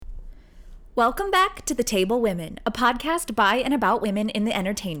Welcome back to The Table Women, a podcast by and about women in the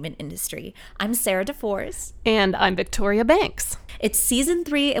entertainment industry. I'm Sarah DeForce. And I'm Victoria Banks. It's season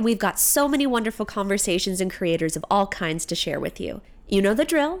 3, and we've got so many wonderful conversations and creators of all kinds to share with you. You know the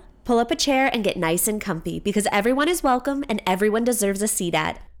drill. Pull up a chair and get nice and comfy because everyone is welcome and everyone deserves a seat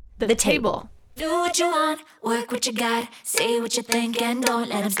at The table. Do what you want, work what you got, say what you think, and don't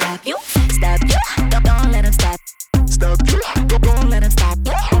let them stop you. Stop you, don't let them stop. Stop you, don't let them stop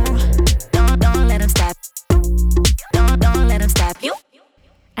you. Don't let them stop. Don't let them stop you.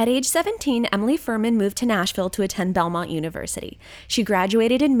 At age 17, Emily Furman moved to Nashville to attend Belmont University. She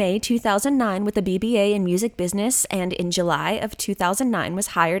graduated in May 2009 with a BBA in music business and in July of 2009 was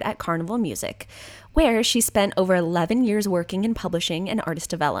hired at Carnival Music, where she spent over 11 years working in publishing and artist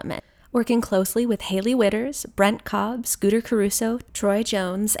development, working closely with Hayley Whitters, Brent Cobb, Scooter Caruso, Troy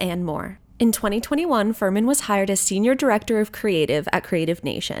Jones, and more. In 2021, Furman was hired as Senior Director of Creative at Creative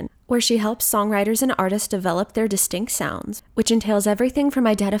Nation, where she helps songwriters and artists develop their distinct sounds, which entails everything from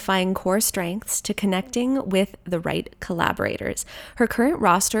identifying core strengths to connecting with the right collaborators. Her current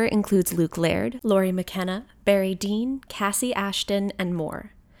roster includes Luke Laird, Laurie McKenna, Barry Dean, Cassie Ashton, and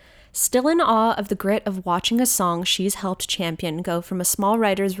more. Still in awe of the grit of watching a song she's helped champion go from a small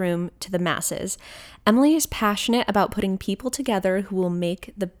writer's room to the masses, Emily is passionate about putting people together who will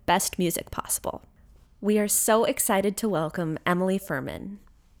make the best music possible. We are so excited to welcome Emily Furman.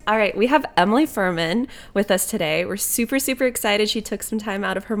 All right, we have Emily Furman with us today. We're super, super excited. She took some time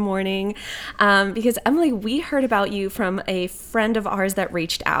out of her morning because, Emily, we heard about you from a friend of ours that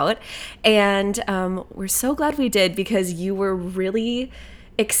reached out, and we're so glad we did because you were really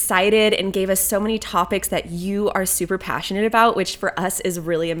excited and gave us so many topics that you are super passionate about, which for us is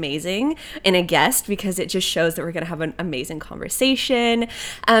really amazing in a guest because it just shows that we're going to have an amazing conversation.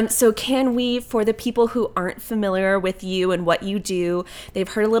 So can we, for the people who aren't familiar with you and what you do, they've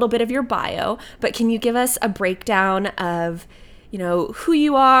heard a little bit of your bio, but can you give us a breakdown of who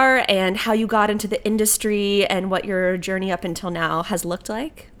you are and how you got into the industry and what your journey up until now has looked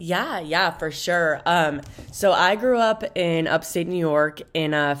like? Yeah, for sure. So I grew up in upstate New York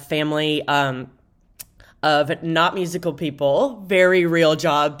in a family of not musical people, very real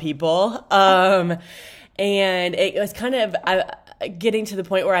job people. And it was kind of getting to the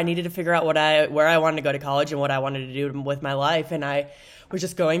point where I needed to figure out where I wanted to go to college and what I wanted to do with my life. And I was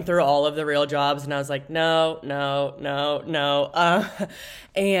just going through all of the real jobs, and I was like, no.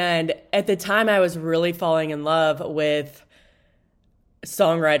 And at the time, I was really falling in love with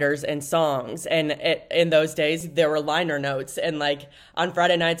songwriters and songs, and in those days there were liner notes, and like on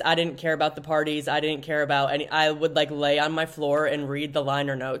Friday nights I didn't care about the parties, I didn't care about any, I would like lay on my floor and read the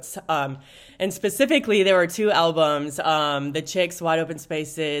liner notes, and specifically there were 2 albums, The Chicks, Wide Open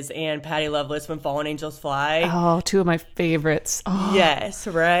Spaces, and Patti Loveless, When Fallen Angels Fly. Oh, 2 of my favorites. Oh. Yes,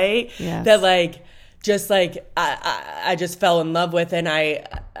 right? Yes. That I just fell in love with, and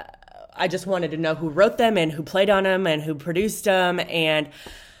I just wanted to know who wrote them and who played on them and who produced them. And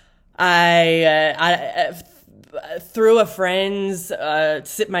I through a friend's,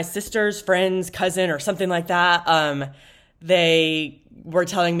 my sister's friend's cousin or something like that, they were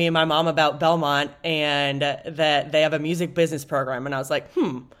telling me and my mom about Belmont and that they have a music business program. And I was like,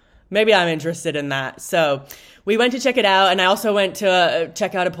 maybe I'm interested in that. So we went to check it out, and I also went to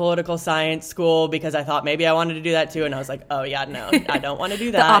check out a political science school because I thought maybe I wanted to do that too. And I was like, oh yeah, no, I don't want to do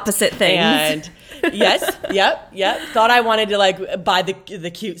that. The opposite things. And yes, yep. Thought I wanted to like buy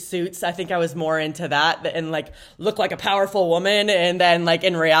the cute suits. I think I was more into that and like look like a powerful woman. And then like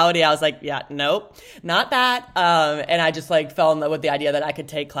in reality, I was like, yeah, nope, not that. And I just like fell in love with the idea that I could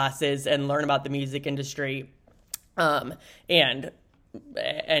take classes and learn about the music industry, and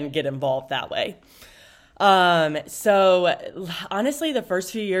get involved that way. So honestly, the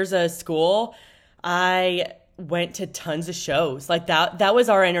first few years of school, I went to tons of shows. Like that was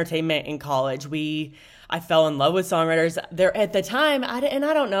our entertainment in college. I fell in love with songwriters there at the time. I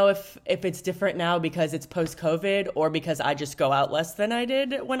don't know if it's different now because it's post-COVID or because I just go out less than I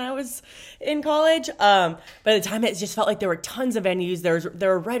did when I was in college. But at the time, it just felt like there were tons of venues. There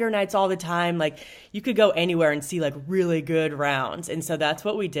were writer nights all the time. Like you could go anywhere and see like really good rounds. And so that's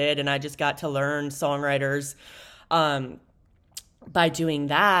what we did. And I just got to learn songwriters by doing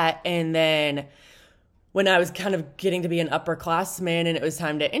that. And then when I was kind of getting to be an upperclassman and it was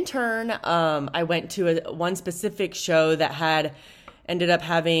time to intern, I went to one specific show that ended up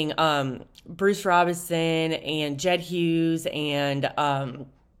having Bruce Robinson and Jed Hughes and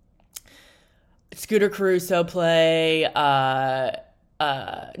Scooter Caruso play,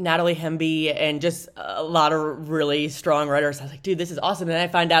 Natalie Hemby and just a lot of really strong writers. I was like, dude, this is awesome. And then I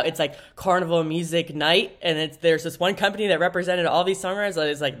find out it's like Carnival Music Night, and there's this one company that represented all these songwriters. I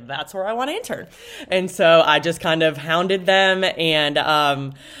was like, that's where I want to intern. And so I just kind of hounded them and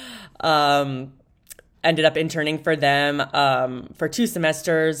ended up interning for them for 2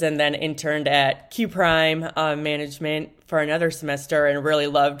 semesters, and then interned at Q Prime Management for another semester, and really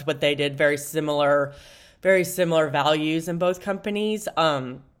loved what they did. Very similar values in both companies.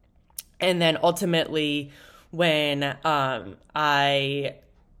 And then ultimately, when I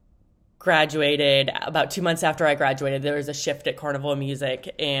graduated, about 2 months after I graduated, there was a shift at Carnival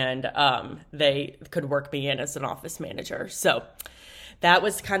Music, and they could work me in as an office manager. So that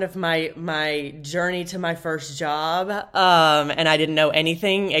was kind of my journey to my first job. And I didn't know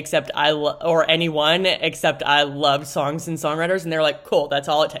anything or anyone except I loved songs and songwriters. And they're like, cool, that's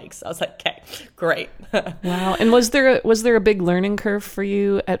all it takes. I was like, okay, great. Wow. And was there a big learning curve for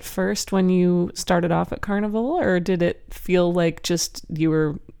you at first when you started off at Carnival, or did it feel like just you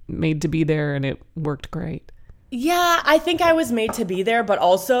were made to be there and it worked great? Yeah, I think I was made to be there, but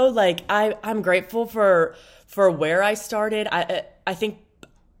also like I'm grateful for where I started. I think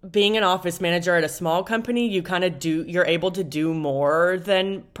being an office manager at a small company, you're able to do more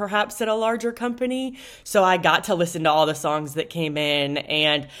than perhaps at a larger company. So I got to listen to all the songs that came in,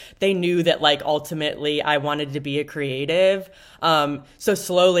 and they knew that like ultimately I wanted to be a creative. So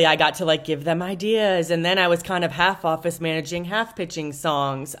slowly I got to like give them ideas, and then I was kind of half office managing, half pitching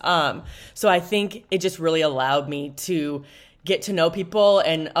songs. So I think it just really allowed me to get to know people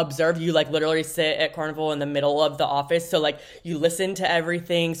and observe. You like literally sit at Carnival in the middle of the office, so like you listen to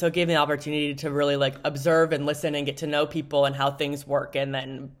everything. So it gave me the opportunity to really like observe and listen and get to know people and how things work, and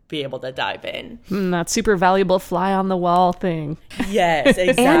then be able to dive in. That super valuable fly on the wall thing. Yes,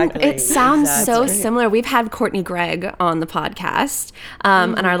 exactly. And it sounds so Great. similar. We've had Courtney Gregg on the podcast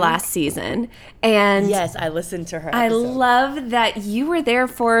on our last season, and Yes, I listened to her I episode. love that you were there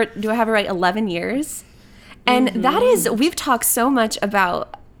for, do I have it right, 11 years? And that is, we've talked so much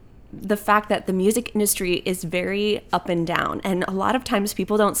about the fact that the music industry is very up and down. And a lot of times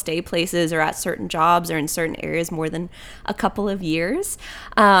people don't stay places or at certain jobs or in certain areas more than a couple of years.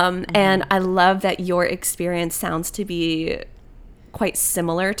 And I love that your experience sounds to be quite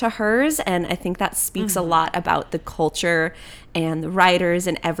similar to hers. And I think that speaks a lot about the culture and the writers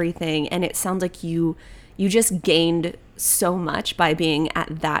and everything. And it sounds like you just gained so much by being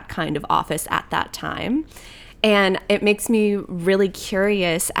at that kind of office at that time. And it makes me really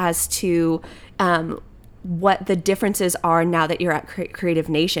curious as to what the differences are now that you're at Creative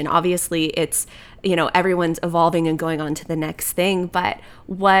Nation. Obviously, it's, everyone's evolving and going on to the next thing, but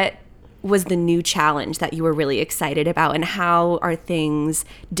what was the new challenge that you were really excited about, and how are things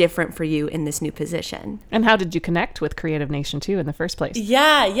different for you in this new position? And how did you connect with Creative Nation too in the first place?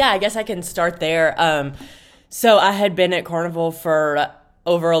 Yeah, I guess I can start there. So I had been at Carnival for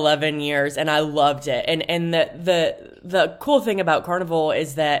over 11 years, and I loved it. And the cool thing about Carnival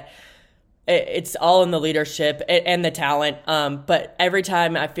is that it's all in the leadership and the talent. But every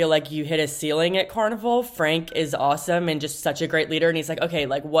time I feel like you hit a ceiling at Carnival, Frank is awesome and just such a great leader. And he's like, okay,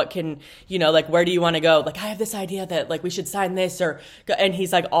 like what can, like where do you want to go? Like I have this idea that like we should sign this and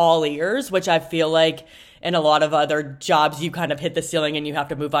he's like all ears, which I feel like in a lot of other jobs, you kind of hit the ceiling and you have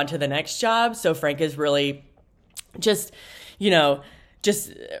to move on to the next job. So Frank is really just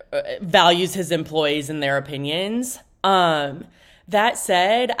values his employees and their opinions. That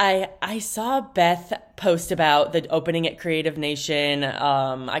said, I saw Beth post about the opening at Creative Nation.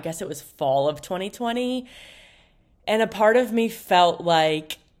 I guess it was fall of 2020. And a part of me felt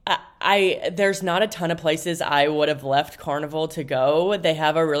like there's not a ton of places I would have left Carnival to go. They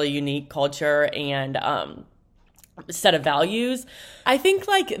have a really unique culture and set of values. I think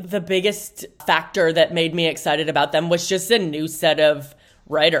like the biggest factor that made me excited about them was just a new set of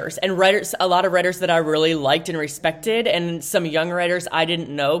writers, a lot of writers that I really liked and respected, and some young writers I didn't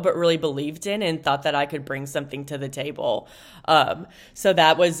know but really believed in and thought that I could bring something to the table. So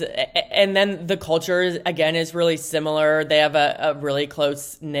that was, and then the culture again is really similar. They have a really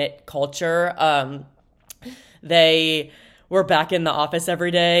close knit culture. They were back in the office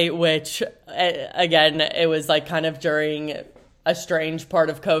every day, which again, it was like kind of during a strange part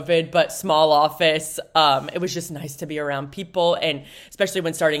of COVID, but small office. It was just nice to be around people, and especially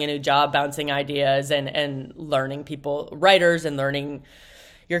when starting a new job, bouncing ideas and learning people, writers, and learning,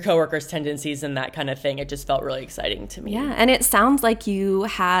 your coworkers' tendencies and that kind of thing. It just felt really exciting to me. Yeah, and it sounds like you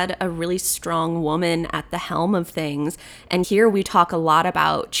had a really strong woman at the helm of things. And here we talk a lot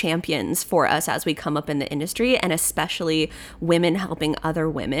about champions for us as we come up in the industry, and especially women helping other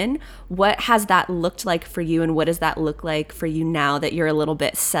women. What has that looked like for you, and what does that look like for you now that you're a little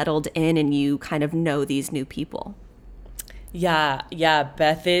bit settled in and you kind of know these new people? Yeah,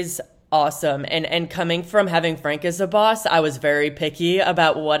 Beth is awesome. And coming from having Frank as a boss, I was very picky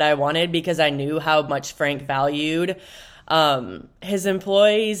about what I wanted because I knew how much Frank valued his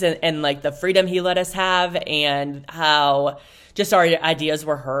employees and like the freedom he let us have and how just our ideas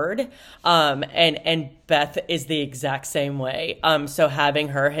were heard. And Beth is the exact same way. So having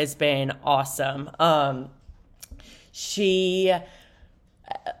her has been awesome.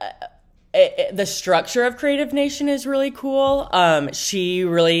 The structure of Creative Nation is really cool. She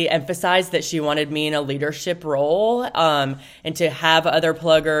really emphasized that she wanted me in a leadership role, and to have other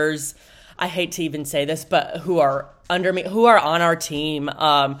pluggers, I hate to even say this, but who are under me, who are on our team,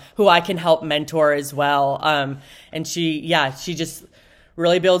 who I can help mentor as well. And she just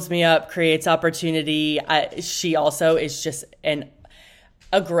really builds me up, creates opportunity. She also is just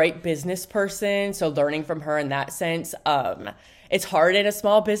a great business person. So learning from her in that sense, it's hard in a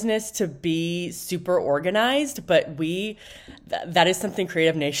small business to be super organized, but that is something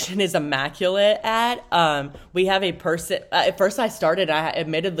Creative Nation is immaculate at. We have a person, at first I started, I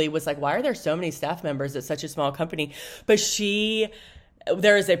admittedly was like, why are there so many staff members at such a small company? But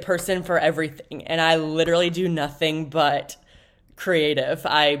there is a person for everything. And I literally do nothing but creative.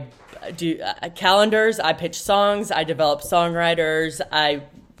 I do calendars, I pitch songs, I develop songwriters, I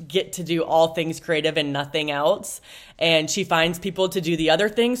get to do all things creative and nothing else. And she finds people to do the other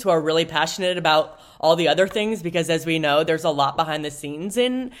things who are really passionate about all the other things, because as we know, there's a lot behind the scenes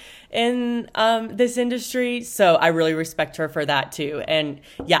in this industry. So I really respect her for that too. And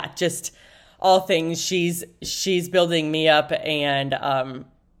yeah, just all things, she's building me up and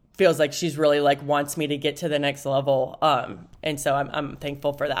feels like she's really like wants me to get to the next level. And so I'm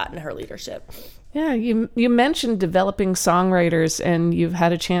thankful for that and her leadership. Yeah, you mentioned developing songwriters, and you've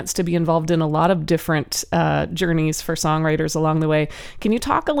had a chance to be involved in a lot of different journeys for songwriters along the way. Can you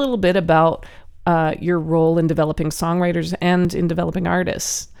talk a little bit about your role in developing songwriters and in developing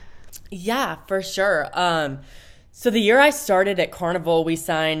artists? Yeah, for sure. So the year I started at Carnival, we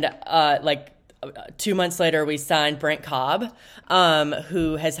signed 2 months later, we signed Brent Cobb,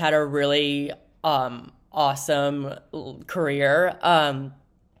 who has had a really awesome career.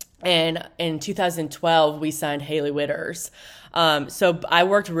 And in 2012, we signed Haley Witters. So I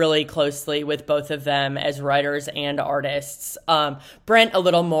worked really closely with both of them as writers and artists. Brent a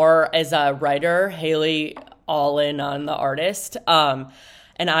little more as a writer, Haley all in on the artist. And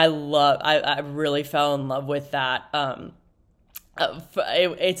I really fell in love with that.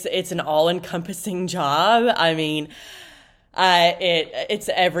 It's an all-encompassing job. I mean, it's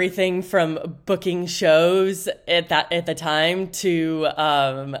everything from booking shows at the time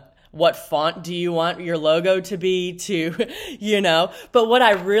to what font do you want your logo to be to, But what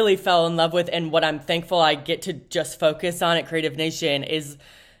I really fell in love with and what I'm thankful I get to just focus on at Creative Nation is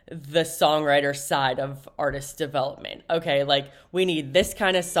the songwriter side of artist development. Okay, like we need this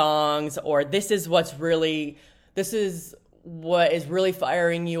kind of songs, or this is what is really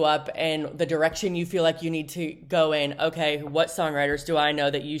firing you up and the direction you feel like you need to go in. Okay, what songwriters do I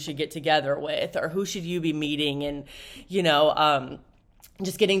know that you should get together with, or who should you be meeting? And,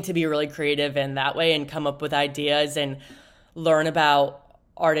 just getting to be really creative in that way and come up with ideas and learn about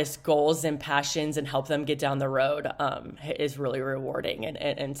artists' goals and passions and help them get down the road is really rewarding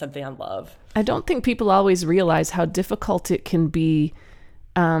and something I love. I don't think people always realize how difficult it can be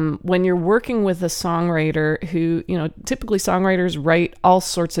when you're working with a songwriter who, typically songwriters write all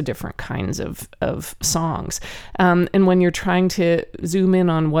sorts of different kinds of songs. And when you're trying to zoom in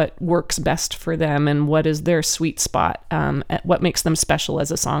on what works best for them and what is their sweet spot, what makes them special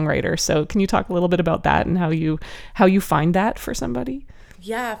as a songwriter. So can you talk a little bit about that and how you find that for somebody?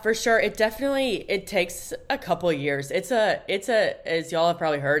 Yeah, for sure. It takes a couple of years. It's a, as y'all have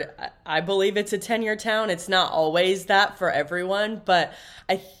probably heard, I believe it's a 10-year town. It's not always that for everyone, but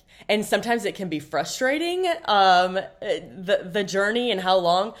and sometimes it can be frustrating, the journey and how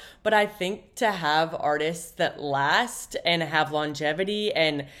long, but I think to have artists that last and have longevity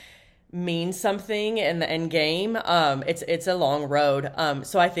and mean something in the end game, it's a long road.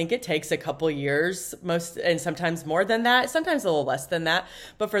 So I think it takes a couple years, and sometimes more than that, sometimes a little less than that.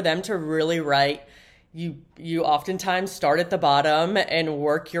 But for them to really write, you oftentimes start at the bottom and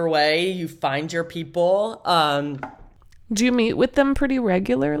work your way. You find your people. Do you meet with them pretty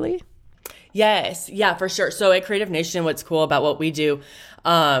regularly? Yes. Yeah, for sure. So at Creative Nation, what's cool about what we do,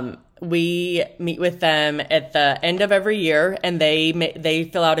 we meet with them at the end of every year, and they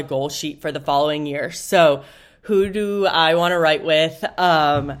fill out a goal sheet for the following year. So who do I want to write with?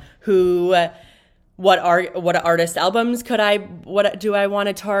 What artist albums what do I want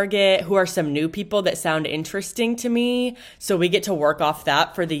to target? Who are some new people that sound interesting to me? So we get to work off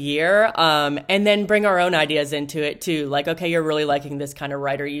that for the year, and then bring our own ideas into it too. Like, okay, you're really liking this kind of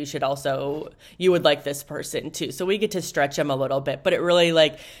writer. You would like this person too. So we get to stretch them a little bit, but it really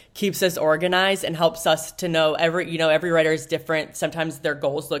like keeps us organized and helps us to know every writer is different. Sometimes their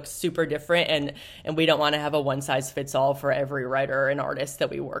goals look super different, and we don't want to have a one size fits all for every writer and artist that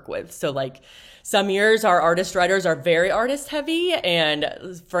we work with. So like, some years our artist writers are very artist heavy,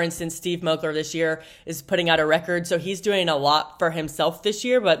 and for instance, Steve Mokler this year is putting out a record, so he's doing a lot for himself this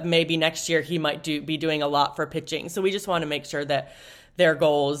year, but maybe next year he might be doing a lot for pitching. So we just want to make sure that their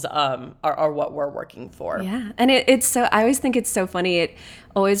goals are what we're working for. Yeah, and it's so, I always think it's so funny. It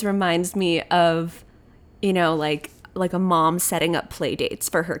always reminds me of, like a mom setting up play dates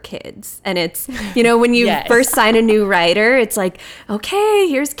for her kids. And it's, when you Yes. first sign a new writer, it's like, okay,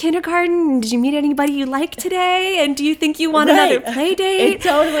 here's kindergarten. Did you meet anybody you like today? And do you think you want Right. another play date? It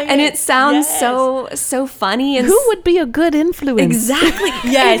totally And is. it sounds Yes. so funny. And Who would be a good influence?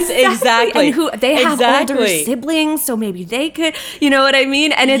 Exactly. Yes, exactly. And who they have older Exactly. siblings, so maybe they could, you know what I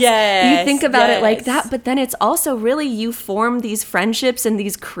mean? And it's you Yes, think about it like yes. that, but then it's also really you form these friendships and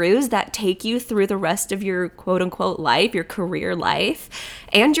these crews that take you through the rest of your quote unquote life, your career life,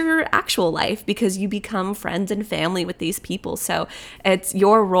 and your actual life, because you become friends and family with these people. So it's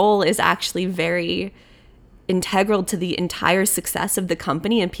your role is actually very integral to the entire success of the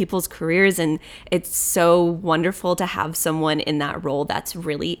company and people's careers, and it's so wonderful to have someone in that role that's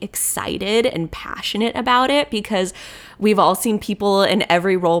really excited and passionate about it, because we've all seen people in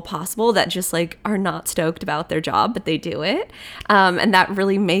every role possible that just like are not stoked about their job, but they do it, and that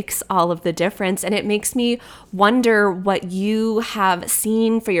really makes all of the difference. And it makes me wonder what you have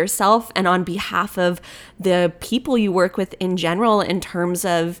seen for yourself and on behalf of the people you work with in general, in terms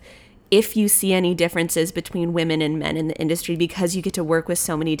of if you see any differences between women and men in the industry, because you get to work with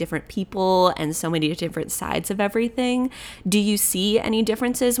so many different people and so many different sides of everything. Do you see any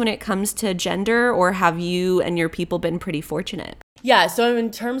differences when it comes to gender, or have you and your people been pretty fortunate? Yeah, so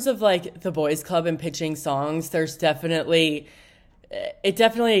in terms of like the boys club and pitching songs, it definitely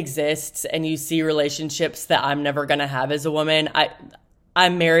exists, and you see relationships that I'm never going to have as a woman.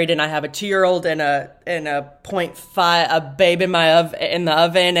 I'm married and I have a 2-year-old and a 0.5 a babe in the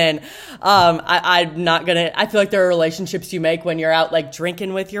oven, and I'm not gonna. I feel like there are relationships you make when you're out like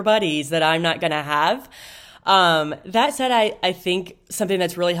drinking with your buddies that I'm not gonna have. That said, I think something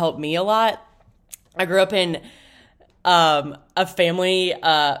that's really helped me a lot. I grew up in a family.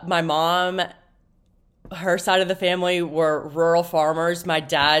 My mom, her side of the family were rural farmers. My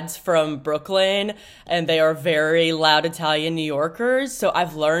dad's from Brooklyn, and they are very loud Italian New Yorkers. So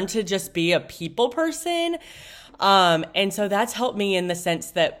I've learned to just be a people person. And so that's helped me in the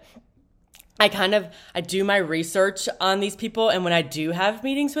sense that I do my research on these people. And when I do have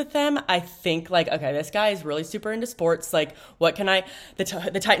meetings with them, I think like, okay, this guy is really super into sports. Like, what can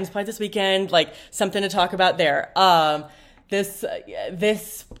the Titans played this weekend, like something to talk about there.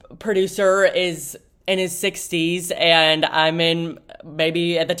 This producer is in his 60s, and I'm in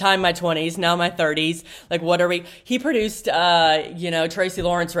maybe at the time my 20s, now my 30s. Like, he produced, Tracy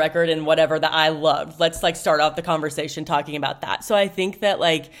Lawrence record and whatever that I loved. Let's like start off the conversation talking about that. So I think that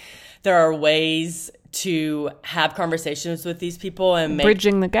like there are ways to have conversations with these people and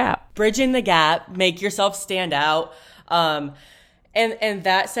Bridging the gap, make yourself stand out. And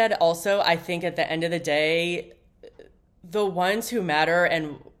that said, also, I think at the end of the day, the ones who matter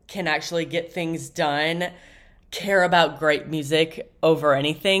and can actually get things done care about great music over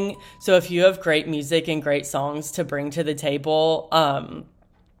anything. So if you have great music and great songs to bring to the table,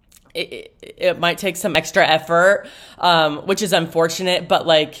 it might take some extra effort, which is unfortunate, but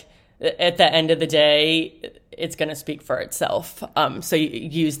like at the end of the day, it's going to speak for itself. So you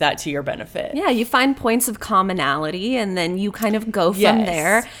use that to your benefit. Yeah, you find points of commonality, and then you kind of go from Yes.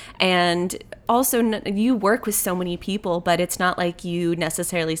 there. And also, you work with so many people, but it's not like you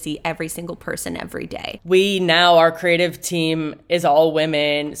necessarily see every single person every day. Our creative team is all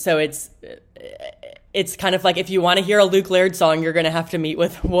women, so it's kind of like if you want to hear a Luke Laird song, you're going to have to meet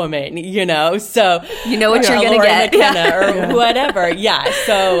with a woman, So You know what you're going to Lauren get. McKenna or whatever. Yeah.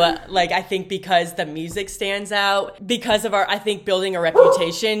 So I think because the music stands out, because of I think building a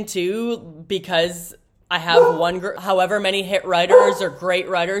reputation too, because I have however many hit writers or great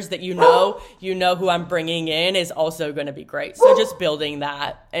writers that you know who I'm bringing in is also going to be great. So just building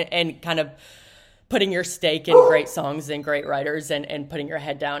that and kind of putting your stake in great songs and great writers and putting your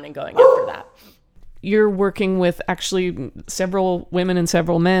head down and going after that. You're working with actually several women and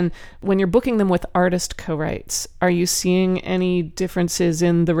several men. When you're booking them with artist co-writes, are you seeing any differences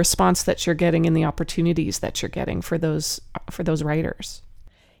in the response that you're getting and the opportunities that you're getting for those writers?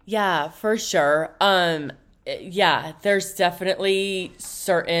 Yeah, for sure. Yeah, there's definitely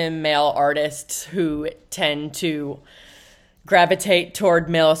certain male artists who tend to gravitate toward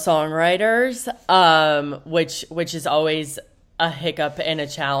male songwriters, which is always a hiccup and a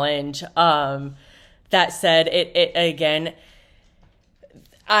challenge. That said, it again,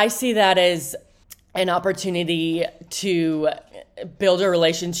 I see that as an opportunity to build a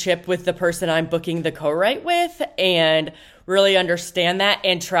relationship with the person I'm booking the co-write with and really understand that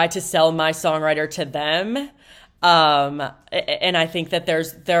and try to sell my songwriter to them. And I think that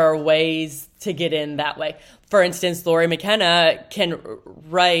there are ways to get in that way. For instance, Lori McKenna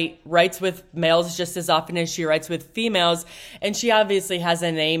writes with males just as often as she writes with females, and she obviously has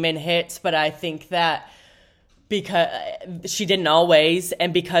a name in hits, but I think that because she didn't always,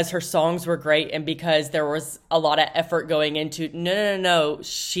 and because her songs were great, and because there was a lot of effort going into no,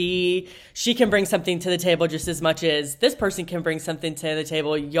 she can bring something to the table just as much as this person can bring something to the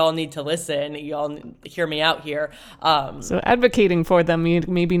table. Y'all need to listen. Y'all hear me out here. So advocating for them, you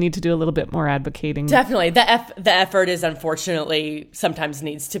maybe need to do a little bit more advocating. Definitely, the effort is unfortunately sometimes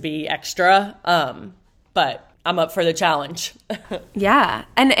needs to be extra, but I'm up for the challenge. Yeah.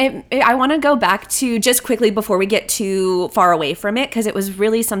 And I want to go back to just quickly before we get too far away from it, because it was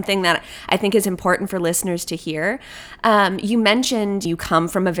really something that I think is important for listeners to hear. You mentioned you come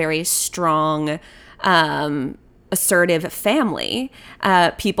from a very strong, assertive family,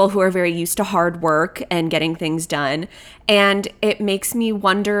 people who are very used to hard work and getting things done. And it makes me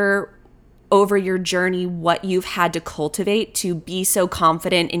wonder over your journey what you've had to cultivate to be so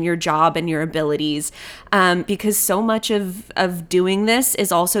confident in your job and your abilities, because so much of doing this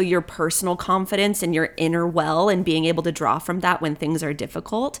is also your personal confidence and your inner well and being able to draw from that when things are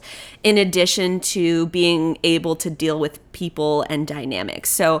difficult, in addition to being able to deal with people and dynamics.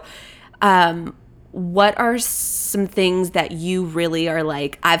 So what are some things that you really are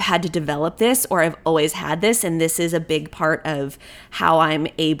like, I've had to develop this, or I've always had this, and this is a big part of how I'm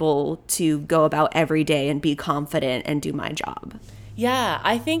able to go about every day and be confident and do my job? Yeah,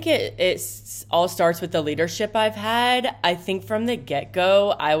 I think it all starts with the leadership I've had. I think from the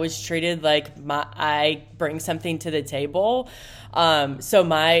get-go, I was treated like I bring something to the table.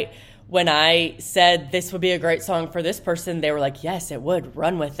 When I said this would be a great song for this person, they were like, yes, it would,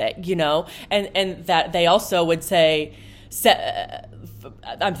 run with it, and that they also would say,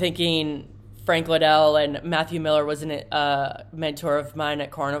 I'm thinking Frank Liddell and Matthew Miller was a mentor of mine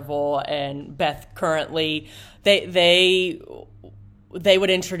at Carnival, and Beth currently, they would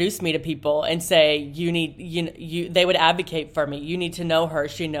introduce me to people and say, they would advocate for me. You need to know her.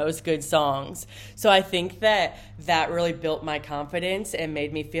 She knows good songs. So I think that really built my confidence and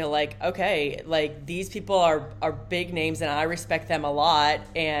made me feel like, okay, like these people are big names and I respect them a lot,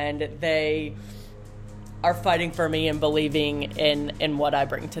 and they are fighting for me and believing in what I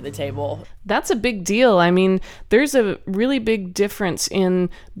bring to the table. That's a big deal. I mean, there's a really big difference in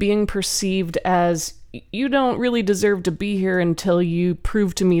being perceived as, you don't really deserve to be here until you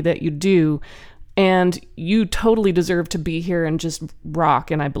prove to me that you do. And you totally deserve to be here and just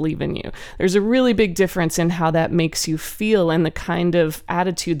rock, and I believe in you. There's a really big difference in how that makes you feel and the kind of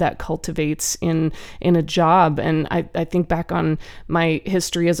attitude that cultivates in a job. And I think back on my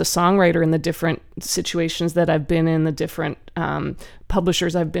history as a songwriter and the different situations that I've been in, the different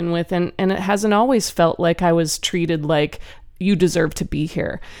publishers I've been with, and it hasn't always felt like I was treated like you deserve to be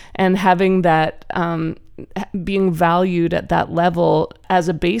here. And having that, being valued at that level as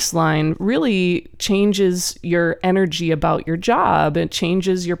a baseline really changes your energy about your job. It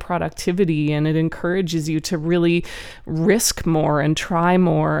changes your productivity, and it encourages you to really risk more and try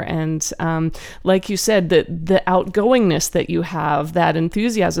more. And like you said, the outgoingness that you have, that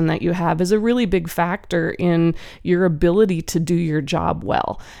enthusiasm that you have, is a really big factor in your ability to do your job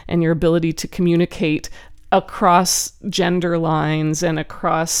well and your ability to communicate across gender lines and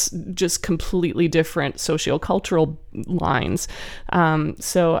across just completely different sociocultural lines.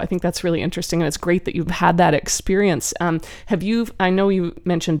 So I think that's really interesting, and it's great that you've had that experience. I know you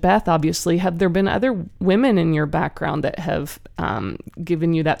mentioned Beth, obviously. Have there been other women in your background that have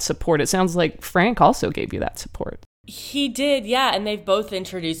given you that support? It sounds like Frank also gave you that support. He did, yeah, and they've both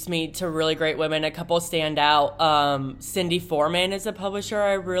introduced me to really great women. A couple stand out. Cindy Foreman is a publisher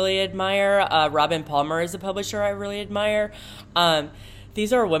I really admire. Robin Palmer is a publisher I really admire.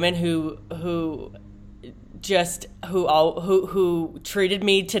 These are women who treated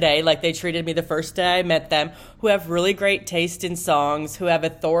me today like they treated me the first day I met them, who have really great taste in songs, who have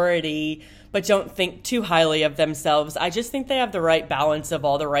authority, but don't think too highly of themselves. I just think they have the right balance of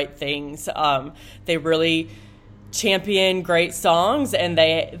all the right things. They really champion great songs, and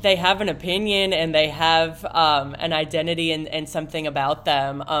they have an opinion, and they have an identity and something about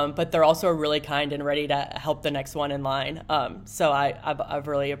them, but they're also really kind and ready to help the next one in line. So I've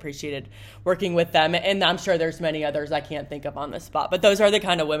really appreciated working with them, and I'm sure there's many others I can't think of on the spot, but those are the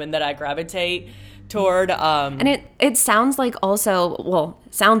kind of women that I gravitate toward. And it sounds like also,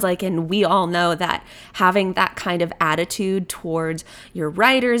 sounds like, and we all know that having that kind of attitude towards your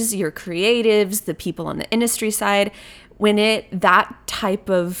writers, your creatives, the people on the industry side, that type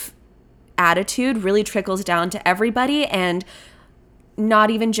of attitude really trickles down to everybody, and not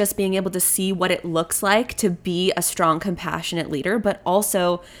even just being able to see what it looks like to be a strong, compassionate leader, but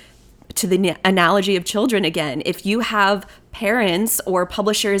also to the analogy of children again, if you have parents or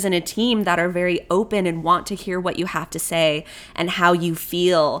publishers in a team that are very open and want to hear what you have to say and how you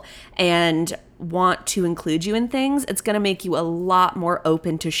feel and want to include you in things, it's going to make you a lot more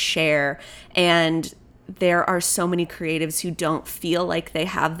open to share. And there are so many creatives who don't feel like they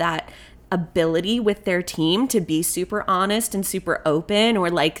have that ability with their team to be super honest and super open, or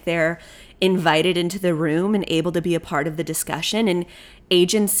like they're invited into the room and able to be a part of the discussion. And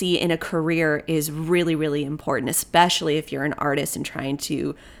agency in a career is really, really important, especially if you're an artist and trying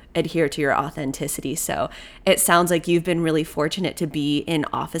to adhere to your authenticity. So it sounds like you've been really fortunate to be in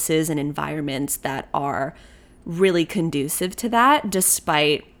offices and environments that are really conducive to that,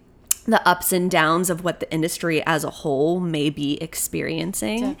 despite the ups and downs of what the industry as a whole may be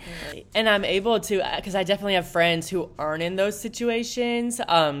experiencing. Definitely. And I'm able to, because I definitely have friends who aren't in those situations.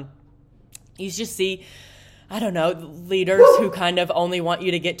 You just see, I don't know, leaders who kind of only want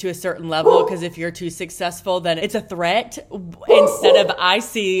you to get to a certain level, because if you're too successful, then it's a threat. Instead of, I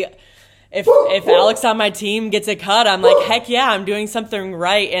see, if Alex on my team gets a cut, I'm like, heck yeah, I'm doing something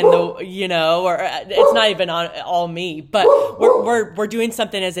right, and or it's not even all me, but we're doing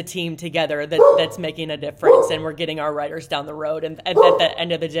something as a team together that's making a difference, and we're getting our writers down the road, and at the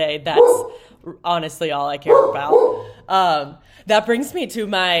end of the day, that's honestly all I care about. That brings me to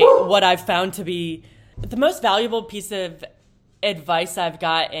what I've found to be the most valuable piece of advice I've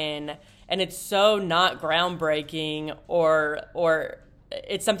gotten, and it's so not groundbreaking or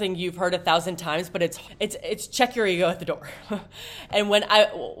it's something you've heard 1,000 times, but it's check your ego at the door. And when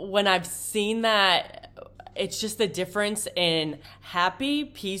I've seen that, it's just the difference in happy,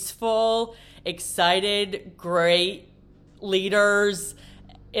 peaceful, excited, great leaders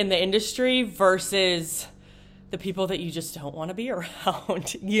in the industry versus the people that you just don't want to be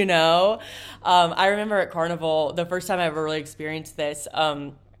around, you know? I remember at Carnival, the first time I ever really experienced this,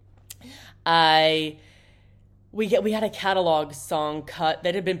 we had a catalog song cut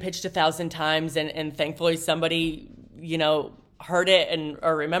that had been pitched 1,000 times, and thankfully somebody, heard it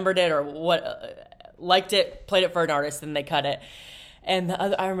or remembered it or liked it, played it for an artist, and they cut it. And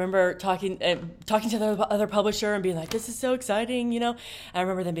I remember talking to the other publisher and being like, "This is so exciting," And I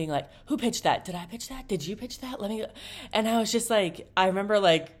remember them being like, "Who pitched that? Did I pitch that? Did you pitch that? Let me." And I was just like, I remember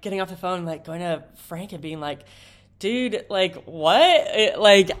like getting off the phone, like going to Frank and being like, "Dude, like what?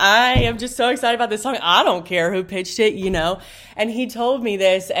 I am just so excited about this song. I don't care who pitched it, And he told me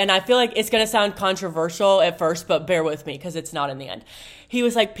this, and I feel like it's gonna sound controversial at first, but bear with me because it's not in the end. He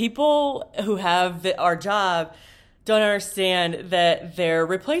was like, people who have our job don't understand that they're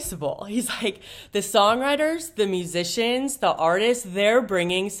replaceable. He's like, the songwriters, the musicians, the artists, they're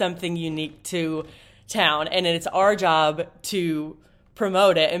bringing something unique to town, and it's our job to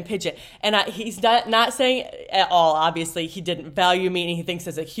promote it and pitch it." And he's not saying at all, obviously, he didn't value me and he thinks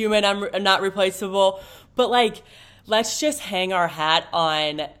as a human I'm not replaceable, but like, let's just hang our hat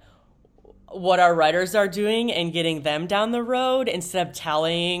on what our writers are doing and getting them down the road instead of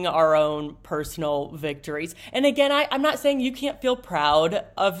tallying our own personal victories. And again, I'm not saying you can't feel proud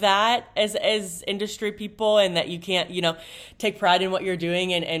of that as industry people, and that you can't, take pride in what you're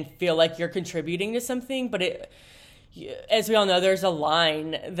doing and feel like you're contributing to something. But as we all know, there's a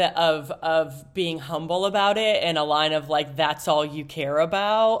line of being humble about it, and a line of like, that's all you care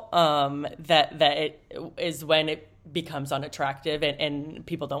about. That it is when becomes unattractive, and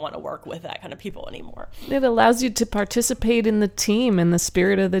people don't want to work with that kind of people anymore. It allows you to participate in the team and the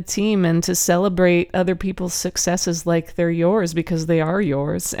spirit of the team, and to celebrate other people's successes like they're yours, because they are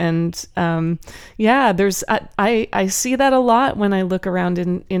yours. And I see that a lot when I look around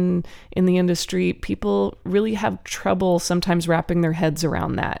in the industry. People really have trouble sometimes wrapping their heads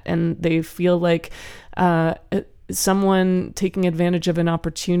around that, and they feel like someone taking advantage of an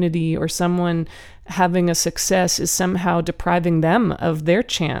opportunity or someone having a success is somehow depriving them of their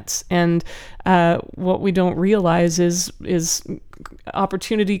chance. And what we don't realize is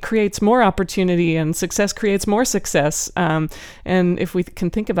opportunity creates more opportunity, and success creates more success. And if we can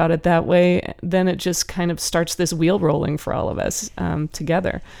think about it that way, then it just kind of starts this wheel rolling for all of us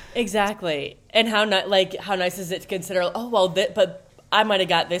together. Exactly. And how nice is it to consider, but I might have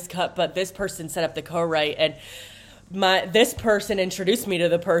got this cut, but this person set up the co-write, and this person introduced me to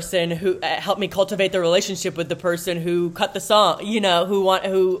the person who helped me cultivate the relationship with the person who cut the song,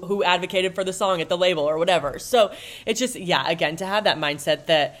 who advocated for the song at the label or whatever. So it's just, again, to have that mindset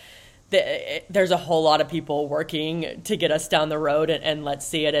that there's a whole lot of people working to get us down the road, and let's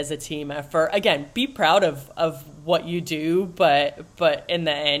see it as a team effort. Again, be proud of what you do, but in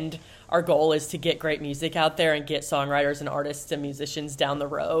the end, our goal is to get great music out there and get songwriters and artists and musicians down the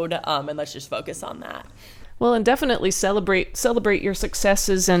road, and let's just focus on that. Well, and definitely celebrate your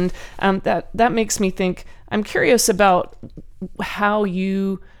successes, and that makes me think. I'm curious about how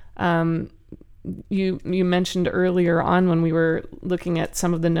you mentioned earlier on, when we were looking at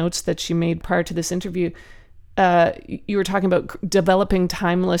some of the notes that you made prior to this interview. You were talking about developing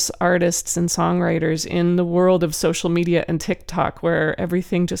timeless artists and songwriters in the world of social media and TikTok, where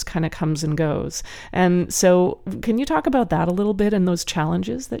everything just kind of comes and goes. And so, can you talk about that a little bit and those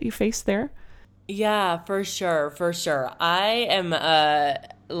challenges that you face there? Yeah, for sure. I am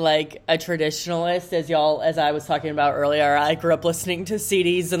like a traditionalist, as I was talking about earlier. I grew up listening to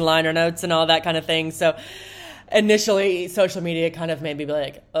CDs and liner notes and all that kind of thing. So initially, social media kind of made me be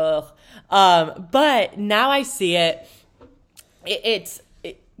like, ugh. But now I see it.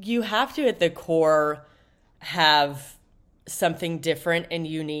 You have to, at the core, have something different and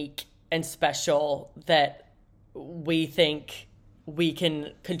unique and special that we think we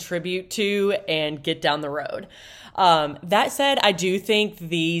can contribute to and get down the road. That said, I do think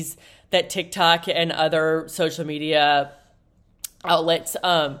that TikTok and other social media outlets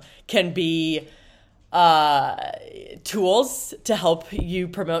can be tools to help you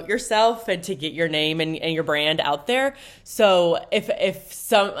promote yourself and to get your name and your brand out there. So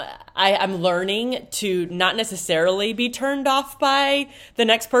I'm learning to not necessarily be turned off by the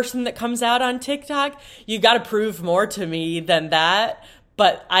next person that comes out on TikTok. You got to prove more to me than that.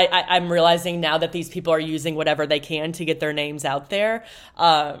 But I'm realizing now that these people are using whatever they can to get their names out there.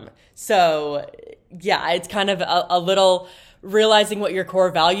 So yeah, it's kind of a little realizing what your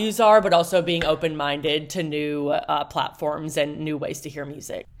core values are, but also being open-minded to new platforms and new ways to hear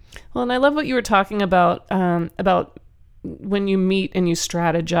music. Well, and I love what you were talking about when you meet and you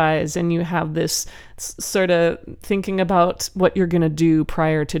strategize and you have this sort of thinking about what you're going to do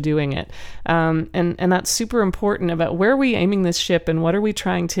prior to doing it. And that's super important about where are we aiming this ship and what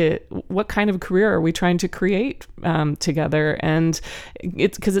kind of career are we trying to create together? And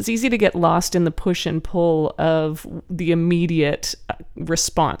it's because it's easy to get lost in the push and pull of the immediate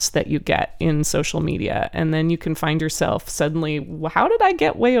response that you get in social media. And then you can find yourself suddenly, how did I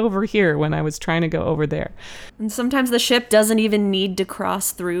get way over here when I was trying to go over there? And sometimes the ship doesn't even need to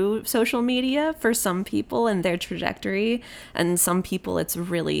cross through social media for some people and their trajectory, and some people it's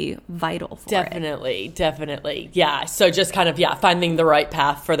really vital for Definitely. Yeah. So just kind of, finding the right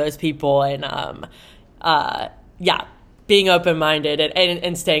path for those people, and being open-minded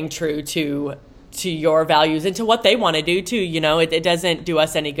and staying true to your values and to what they want to do too. It doesn't do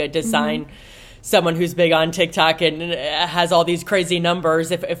us any good to sign someone who's big on TikTok and has all these crazy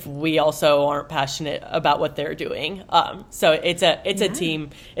numbers if we also aren't passionate about what they're doing. So it's a team.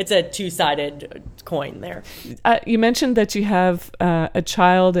 It's a two-sided coin there. You mentioned that you have a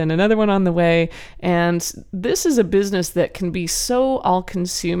child and another one on the way, and this is a business that can be so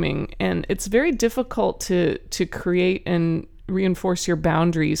all-consuming, and it's very difficult to create and reinforce your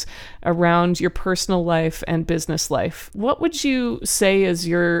boundaries around your personal life and business life. What would you say is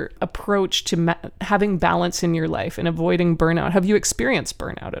your approach to having balance in your life and avoiding burnout? Have you experienced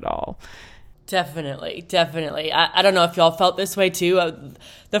burnout at all? Definitely. I don't know if y'all felt this way too.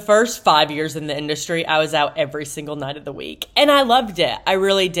 The first 5 years in the industry, I was out every single night of the week, and I loved it. I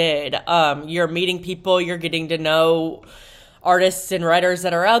really did. You're meeting people, you're getting to know artists and writers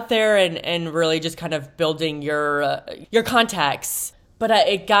that are out there, and really just kind of building your contacts. But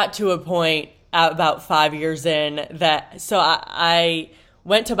it got to a point about 5 years in so I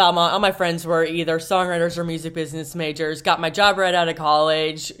went to Belmont. All my friends were either songwriters or music business majors, got my job right out of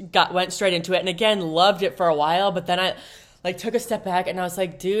college, went straight into it. And again, loved it for a while, but then I like took a step back and I was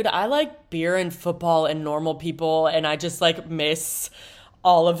like, dude, I like beer and football and normal people. And I just like miss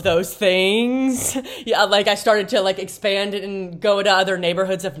all of those things. Yeah, like I started to like expand and go to other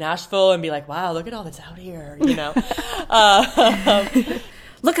neighborhoods of Nashville and be like, wow, look at all that's out here, you know.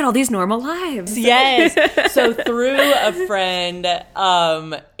 Look at all these normal lives. Yes. So through a friend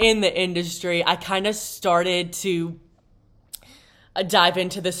in the industry, I kind of started to dive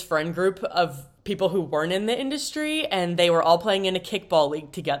into this friend group of people who weren't in the industry, and they were all playing in a kickball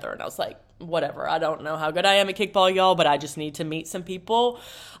league together. And I was like, whatever, I don't know how good I am at kickball, y'all, but I just need to meet some people.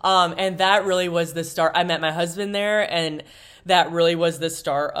 And that really was the start. I met my husband there, and that really was the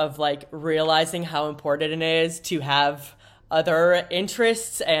start of like realizing how important it is to have other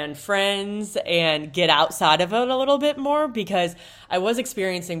interests and friends and get outside of it a little bit more, because I was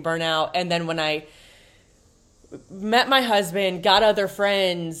experiencing burnout. And then when I met my husband, got other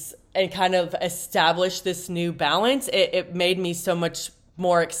friends, and kind of established this new balance, it made me so much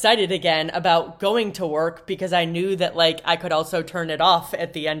more excited again about going to work, because I knew that like I could also turn it off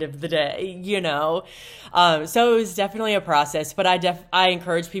at the end of the day, you know? So it was definitely a process, but I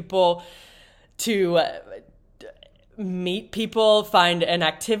encourage people to meet people, find an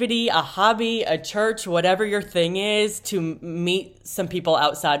activity, a hobby, a church, whatever your thing is, to meet some people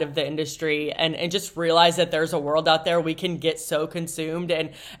outside of the industry and just realize that there's a world out there. We can get so consumed and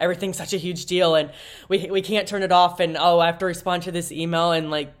everything's such a huge deal and we can't turn it off and, I have to respond to this email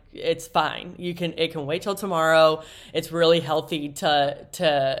and like, it's fine. It can wait till tomorrow. It's really healthy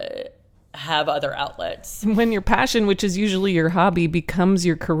to have other outlets. When your passion, which is usually your hobby, becomes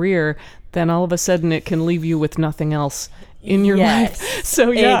your career, then all of a sudden it can leave you with nothing else in your life. So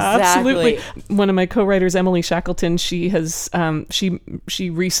yeah, exactly. Absolutely. One of my co-writers, Emily Shackleton, she has she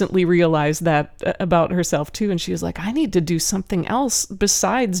recently realized that about herself too, and she was like, I need to do something else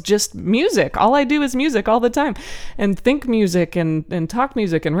besides just music. All I do is music all the time, and think music and talk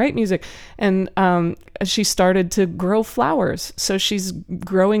music and write music. And she started to grow flowers. So she's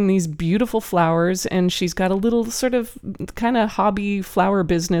growing these beautiful flowers, and she's got a little sort of kind of hobby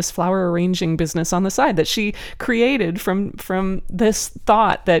flower arranging business on the side that she created from this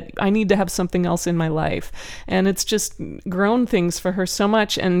thought that I need to have something else in my life. And it's just grown things for her so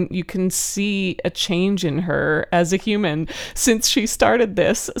much, and you can see a change in her as a human since she started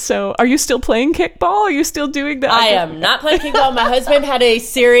this. So are you still playing kickball? Are you still doing that? I am not playing kickball. My husband had a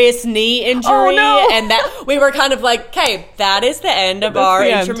serious knee injury, and that we were kind of like, okay, that is the end of our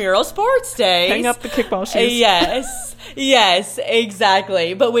intramural sports days. Hang up the kickball shoes. Yes,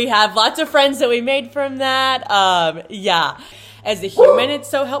 exactly. But we have lots of friends that we made from that. As a human, it's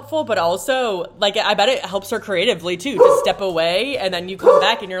so helpful, but also, like, I bet it helps her creatively, too, to step away, and then you come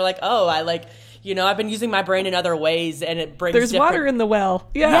back and you're like, I've been using my brain in other ways, and it brings There's water in the well.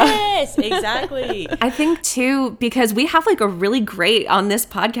 Yeah. Yes, exactly. I think, too, because we have, like, a really great, on this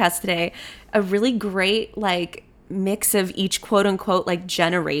podcast today, a really great, like, mix of each quote unquote like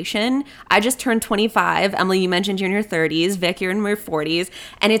generation. I just turned 25. Emily, you mentioned you're in your 30s. Vic, you're in your 40s.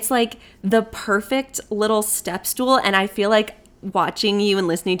 And it's like the perfect little step stool. And I feel like watching you and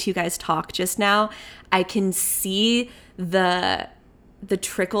listening to you guys talk just now, I can see the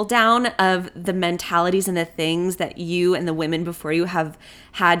trickle down of the mentalities and the things that you and the women before you have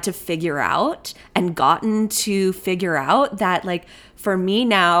had to figure out and gotten to figure out. That like for me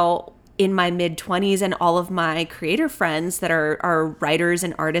now, in my mid-20s, and all of my creator friends that are writers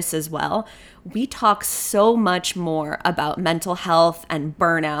and artists as well, we talk so much more about mental health and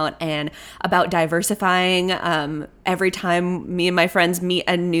burnout and about diversifying. Every time me and my friends meet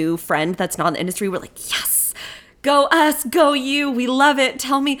a new friend that's not in the industry, we're like, yes, go us, go you. We love it.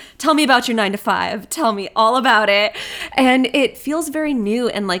 Tell me about your 9 to 5. Tell me all about it. And it feels very new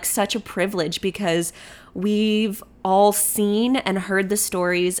and like such a privilege, because we've all seen and heard the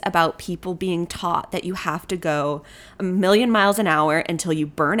stories about people being taught that you have to go a million miles an hour until you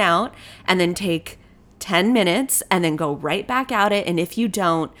burn out, and then take 10 minutes and then go right back at it. And if you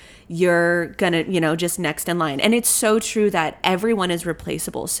don't, you're gonna, just next in line. And it's so true that everyone is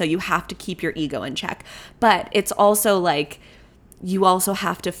replaceable. So you have to keep your ego in check. But it's also like, you also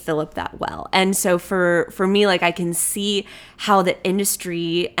have to fill up that well. And so for me, like I can see how the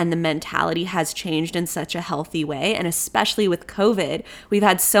industry and the mentality has changed in such a healthy way. And especially with COVID, we've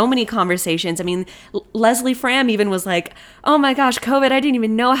had so many conversations. I mean, Leslie Fram even was like, oh my gosh, COVID, I didn't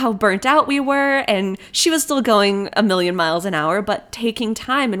even know how burnt out we were. And she was still going a million miles an hour, but taking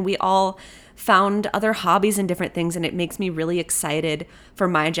time. And we all found other hobbies and different things, and it makes me really excited for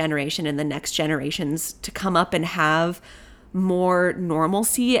my generation and the next generations to come up and have more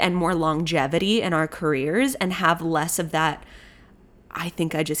normalcy and more longevity in our careers and have less of that, I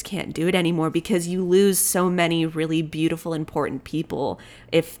think I just can't do it anymore, because you lose so many really beautiful, important people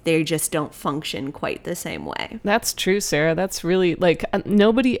if they just don't function quite the same way. That's true, Sarah. That's really like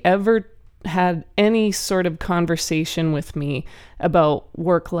nobody ever had any sort of conversation with me about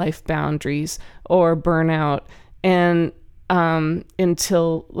work-life boundaries or burnout, and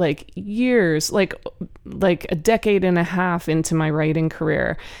until like years, like a decade and a half into my writing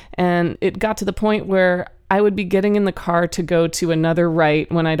career. And it got to the point where I would be getting in the car to go to another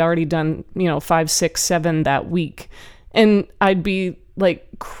write when I'd already done, 5, 6, 7 that week. And I'd be like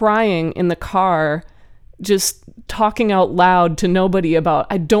crying in the car, just talking out loud to nobody about,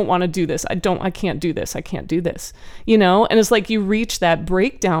 I don't want to do this. I can't do this. I can't do this, and it's like you reach that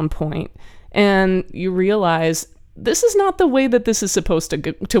breakdown point and you realize this is not the way that this is supposed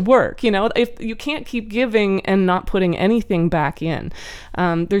to work. If you can't keep giving and not putting anything back in,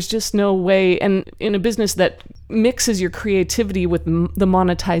 there's just no way. And in a business that mixes your creativity with the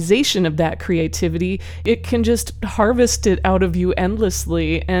monetization of that creativity, it can just harvest it out of you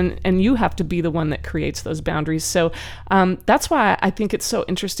endlessly. And you have to be the one that creates those boundaries. So that's why I think it's so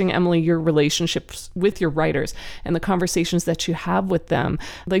interesting, Emily, your relationships with your writers and the conversations that you have with them.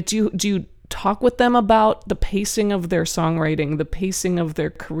 Like, do you talk with them about the pacing of their songwriting, the pacing of their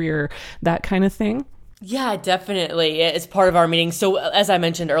career, that kind of thing? Yeah, definitely. It's part of our meeting. So as I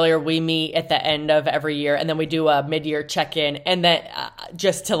mentioned earlier, we meet at the end of every year, and then we do a mid-year check-in, and then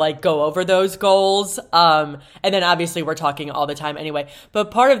just to like go over those goals. And then obviously we're talking all the time anyway.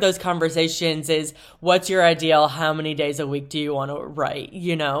 But part of those conversations is, what's your ideal? How many days a week do you want to write?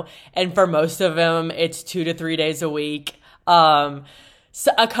 And for most of them, it's 2 to 3 days a week. So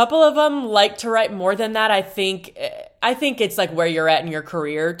a couple of them like to write more than that. I think it's like where you're at in your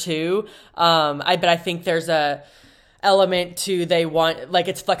career too. But I think there's a element to, they want, like,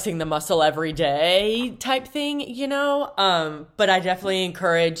 it's flexing the muscle every day type thing, But I definitely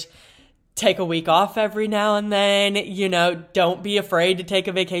encourage, take a week off every now and then, don't be afraid to take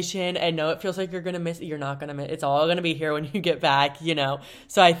a vacation and know it feels like you're going to miss it. You're not going to miss it. It's all going to be here when you get back,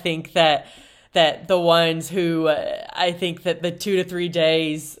 So I think that the ones who, I think that the 2 to 3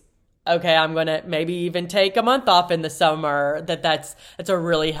 days, okay, I'm going to maybe even take a month off in the summer, that's a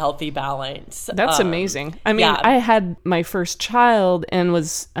really healthy balance. That's amazing. I mean, yeah. I had my first child and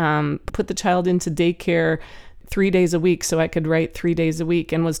was put the child into daycare 3 days a week so I could write 3 days a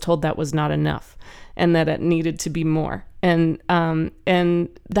week, and was told that was not enough and that it needed to be more. And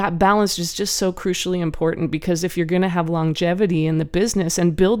that balance is just so crucially important, because if you're going to have longevity in the business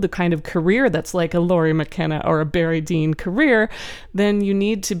and build the kind of career that's like a Laurie McKenna or a Barry Dean career, then you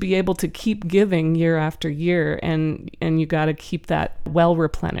need to be able to keep giving year after year, and you got to keep that well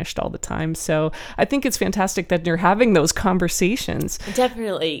replenished all the time. So I think it's fantastic that you're having those conversations.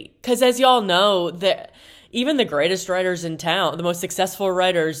 Definitely, because as y'all know, even the greatest writers in town, the most successful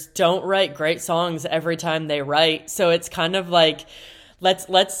writers, don't write great songs every time they write. So it's kind of like,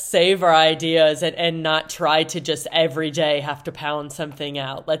 let's save our ideas and not try to just every day have to pound something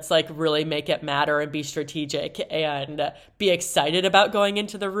out. Let's like really make it matter and be strategic and be excited about going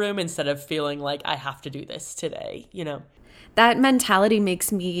into the room instead of feeling like I have to do this today, That mentality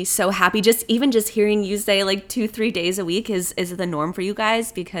makes me so happy. Even just hearing you say like 2-3 days a week is the norm for you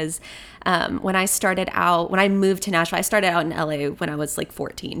guys, because when I moved to Nashville, I started out in LA when I was like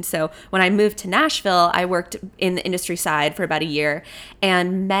 14. So when I moved to Nashville, I worked in the industry side for about a year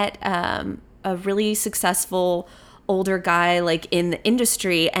and met a really successful older guy like in the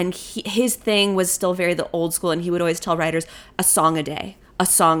industry, and his thing was still very the old school, and he would always tell writers a song a day.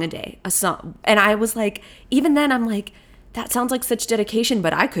 And I was like, even then I'm like, that sounds like such dedication,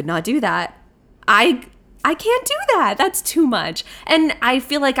 but I could not do that. I can't do that. That's too much. And I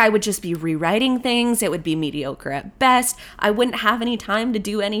feel like I would just be rewriting things. It would be mediocre at best. I wouldn't have any time to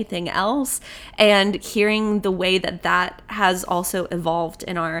do anything else. And hearing the way that has also evolved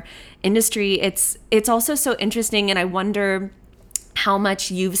in our industry, it's also so interesting. And I wonder how much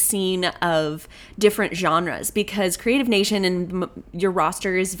you've seen of different genres, because Creative Nation and your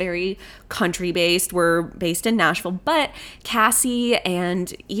roster is very country based. We're based in Nashville, but Cassie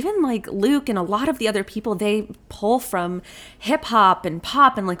and even like Luke and a lot of the other people, they pull from hip hop and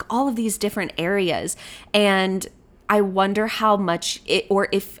pop and like all of these different areas. And I wonder how much or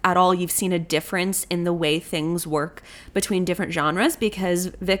if at all you've seen a difference in the way things work between different genres, because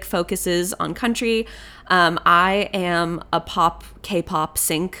Vic focuses on country. I am a K-pop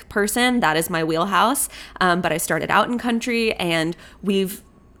sync person. That is my wheelhouse. But I started out in country, and we've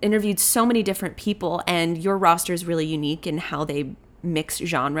interviewed so many different people, and your roster is really unique in how they mix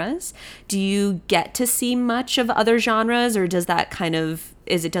genres. Do you get to see much of other genres, or does that kind of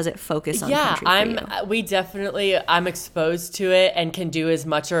does it focus on country for you? I'm exposed to it and can do as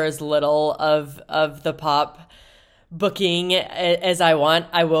much or as little of the pop booking as I want.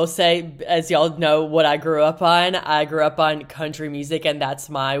 I will say, as y'all know, what I grew up on. I grew up on country music, and that's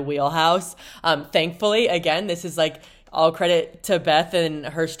my wheelhouse. Thankfully, again, this is like all credit to Beth and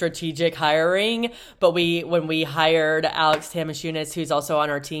her strategic hiring. But when we hired Alex Tamashunas, who's also on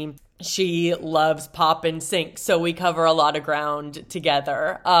our team, she loves pop and sync, so we cover a lot of ground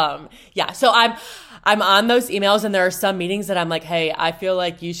together. So I'm on those emails, and there are some meetings that I'm like, hey, I feel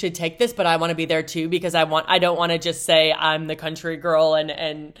like you should take this, but I want to be there too, because I don't want to just say I'm the country girl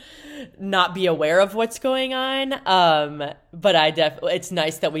and not be aware of what's going on. But it's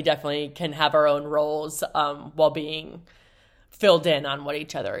nice that we definitely can have our own roles while being filled in on what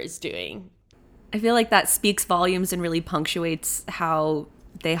each other is doing. I feel like that speaks volumes and really punctuates how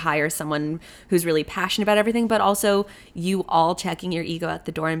they hire someone who's really passionate about everything, but also you all checking your ego at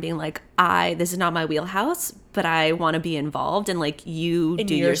the door and being like, this is not my wheelhouse, but I want to be involved, and like you and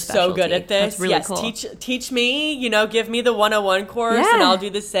do you're your specialty. So good at this. That's really yes, cool. Teach me, give me the 101 course, and I'll do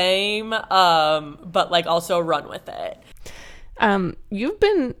the same, but like also run with it.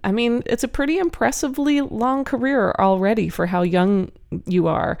 It's a pretty impressively long career already for how young you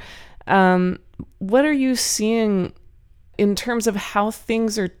are. What are you seeing in terms of how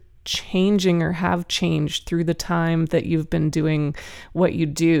things are changing or have changed through the time that you've been doing what you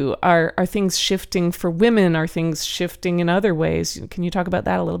do? Are things shifting for women? Are things shifting in other ways? Can you talk about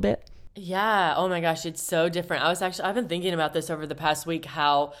that a little bit? Yeah. Oh my gosh, it's so different. I've been thinking about this over the past week,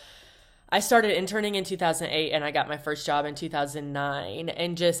 how I started interning in 2008 and I got my first job in 2009.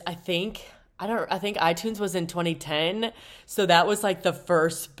 And I think iTunes was in 2010. So that was like the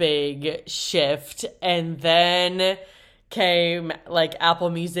first big shift. And then came like Apple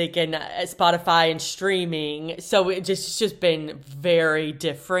Music and Spotify and streaming. So it's just been very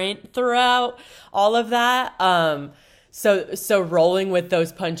different throughout all of that. So rolling with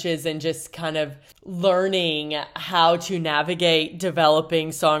those punches and just kind of learning how to navigate developing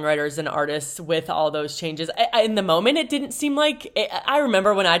songwriters and artists with all those changes. In the moment, it didn't seem like it. I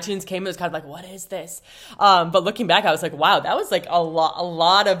remember when iTunes came, it was kind of like, what is this? But looking back, I was like, wow, that was like a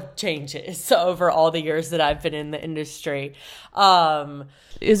lot of changes over all the years that I've been in the industry.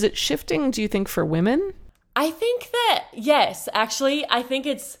 Is it shifting, do you think, for women? I think that, yes, actually, I think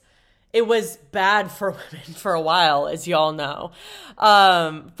it was bad for women for a while, as y'all know.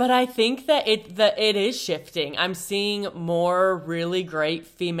 But I think that it is shifting. I'm seeing more really great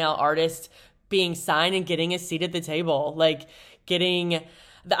female artists being signed and getting a seat at the table. Like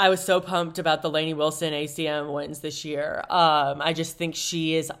I was so pumped about the Lainey Wilson ACM wins this year. I just think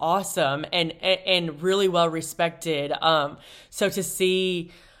she is awesome and really well respected. So to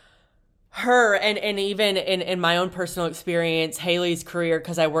see her and even in my own personal experience, Haley's career,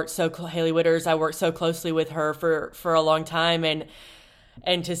 because Haley Witters, I worked so closely with her for a long time, and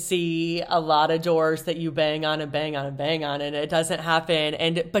to see a lot of doors that you bang on and bang on and bang on and it doesn't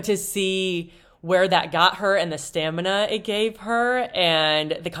happen, but to see where that got her and the stamina it gave her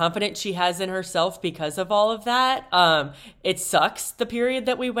and the confidence she has in herself because of all of that. It sucks, the period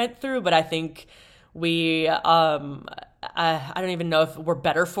that we went through, but I think we I don't even know if we're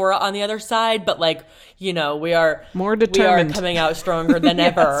better for it on the other side, but we are more determined. We are coming out stronger than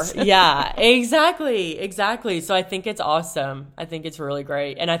ever. Yeah, exactly. So I think it's awesome. I think it's really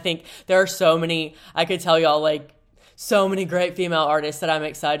great. And I think there are so many, I could tell y'all so many great female artists that I'm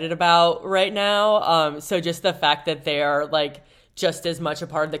excited about right now. So just the fact that they are just as much a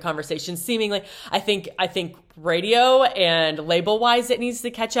part of the conversation, seemingly. I think radio and label-wise it needs to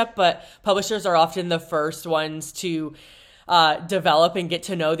catch up, but publishers are often the first ones to develop and get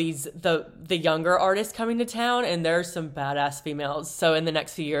to know the younger artists coming to town, and there's some badass females. So in the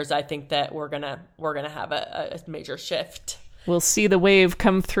next few years, I think that we're gonna have a major shift. We'll see the wave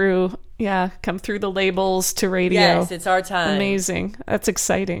come through. Yeah, come through the labels to radio. Yes, it's our time. Amazing. That's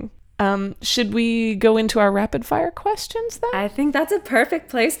exciting. Should we go into our rapid fire questions then? I think that's a perfect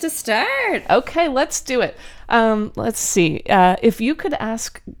place to start. Okay, let's do it. Let's see. If you could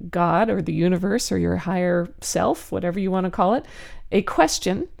ask God or the universe or your higher self, whatever you want to call it, a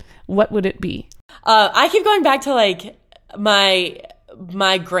question, what would it be? I keep going back to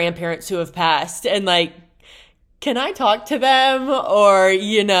my grandparents who have passed and can I talk to them? Or,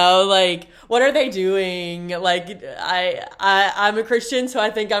 what are they doing? I'm a Christian, so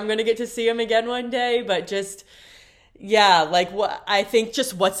I think I'm going to get to see them again one day. But just, yeah, what I think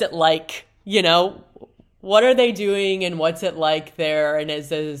just what's it like, what are they doing and what's it like there, and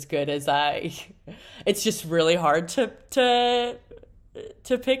is it as good as I? It's just really hard to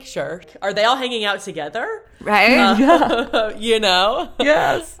picture. Are they all hanging out together? Right? You know?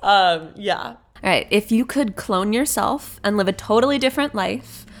 Yes. Yeah. All right. If you could clone yourself and live a totally different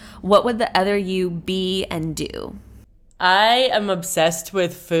life, what would the other you be and do? I am obsessed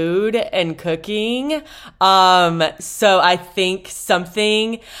with food and cooking. So I think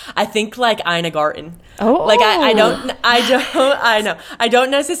like Ina Garten. Oh. Like I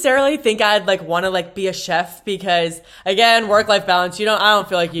don't necessarily think I'd like want to like be a chef because again, work-life balance, I don't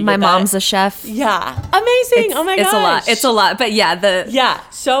feel like you My get mom's that. a chef. Yeah. Amazing. Oh my gosh. It's a lot. But yeah, yeah,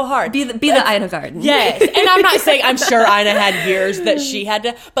 so hard. Be the Ina Garten. Yes. And I'm not saying I'm sure Ina had years that she had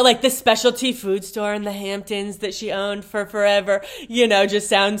to, but like the specialty food store in the Hamptons that she owned for forever, just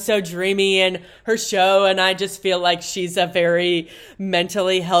sounds so dreamy, and her show, and I just feel like she's a very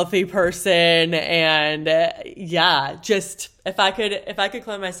mentally healthy person, and just if I could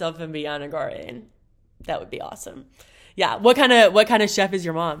clone myself and be Ina Garten, that would be awesome. Yeah. What kind of chef is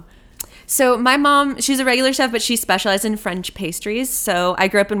your mom? So my mom, she's a regular chef, but she specialized in French pastries. So I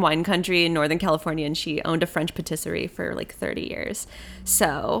grew up in wine country in Northern California, and she owned a French patisserie for like 30 years.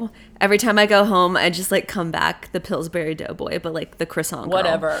 So every time I go home, I just like come back the Pillsbury Doughboy, but like the croissant girl.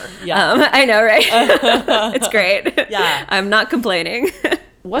 Whatever. Yeah. I know, right? It's great. Yeah. I'm not complaining.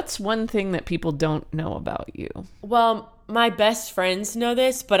 What's one thing that people don't know about you? Well, my best friends know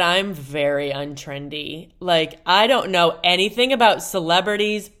this, but I'm very untrendy. Like, I don't know anything about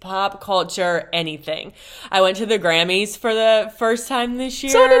celebrities, pop culture, anything. I went to the Grammys for the first time this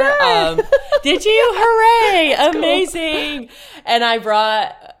year. So did I. Did you? Hooray! That's Amazing. Cool. And I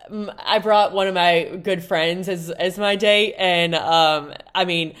brought one of my good friends as my date, and I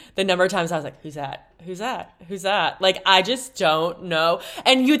mean, the number of times I was like, "Who's that? Who's that? Who's that?" Like, I just don't know.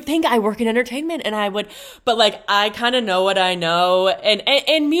 And you'd think I work in entertainment and I would, but like, I kind of know what I know.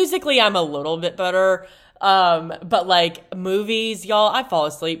 And musically, I'm a little bit better. But like movies, y'all, I fall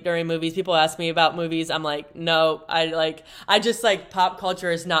asleep during movies. People ask me about movies. I'm like, no, I just like pop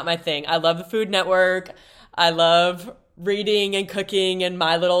culture is not my thing. I love the Food Network. I love reading and cooking in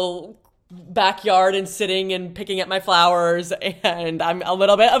my little backyard and sitting and picking at my flowers, and I'm a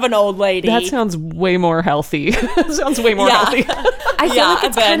little bit of an old lady. That sounds way more healthy. Sounds way more healthy. I feel like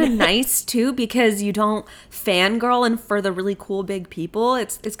it's kind of nice too, because you don't fangirl, and for the really cool big people,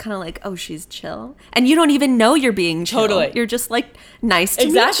 it's kind of like, oh, she's chill, and you don't even know you're being chill. Totally, you're just like nice to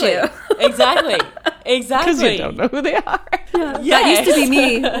meet you. Exactly. Because you don't know who they are. Yeah. That used to be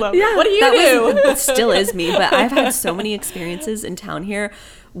me. Yeah. What do you do? It still is me, but I've had so many experiences in town here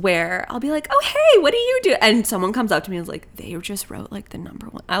where I'll be like, oh, hey, what do you do? And someone comes up to me and is like, they just wrote like the number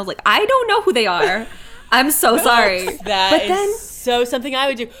one. I was like, I don't know who they are. I'm so sorry. That is so something I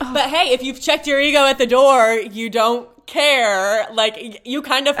would do. But hey, if you've checked your ego at the door, you don't care. Like, you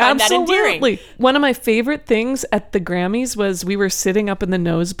kind of find that endearing. One of my favorite things at the Grammys was we were sitting up in the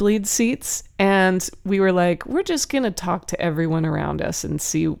nosebleed seats, and we were like, we're just gonna talk to everyone around us and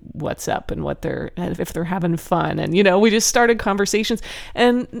see what's up and if they're having fun. And we just started conversations,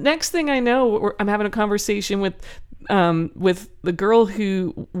 and next thing I know, I'm having a conversation with the girl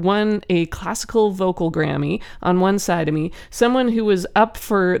who won a classical vocal Grammy on one side of me, someone who was up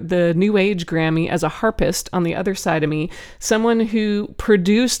for the New Age Grammy as a harpist on the other side of me, someone who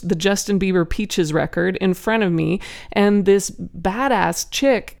produced the Justin Bieber Peaches record in front of me, and this badass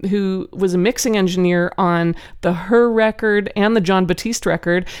chick who was a mixing engineer on the Her record and the Jon Batiste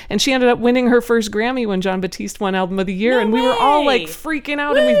record, and she ended up winning her first Grammy when Jon Batiste won Album of the Year. And we were all like freaking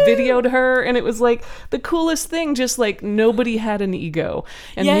out. Woo! And we videoed her, and it was like the coolest thing, just like nobody had an ego,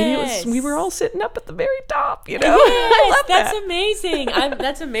 and maybe we were all sitting up at the very top, Yes, I love that's amazing.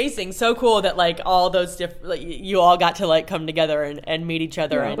 That's amazing. So cool that like all those different, like, you all got to like come together and meet each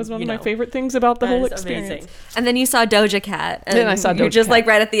other. That was one of my favorite things about the whole experience. Amazing. And then you saw Doja Cat, and then I saw Doja you're just Cat. like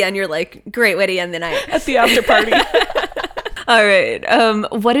right at the end, you're like, great way to end the night at the after party. All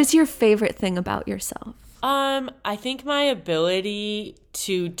right. What is your favorite thing about yourself? I think my ability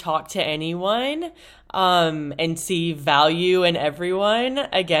to talk to anyone, and see value in everyone.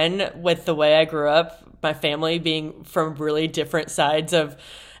 Again, with the way I grew up, my family being from really different sides of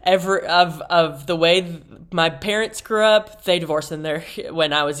the way my parents grew up. They divorced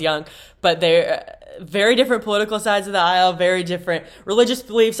when I was young, but they're very different political sides of the aisle, very different religious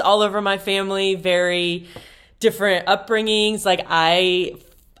beliefs all over my family, very different upbringings. Like,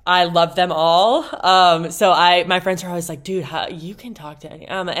 I love them all. So my friends are always like, dude, how you can talk to any,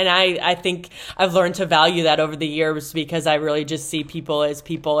 and I think I've learned to value that over the years, because I really just see people as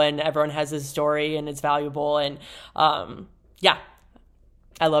people, and everyone has a story and it's valuable. And,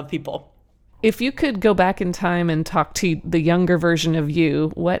 I love people. If you could go back in time and talk to the younger version of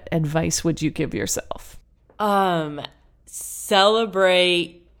you, what advice would you give yourself?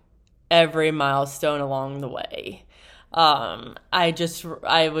 Celebrate every milestone along the way. I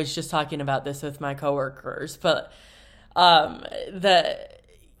was just talking about this with my coworkers, but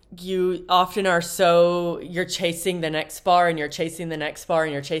you often are you're chasing the next bar and you're chasing the next bar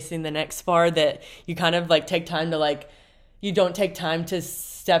and you're chasing the next bar that you kind of like take time to you don't take time to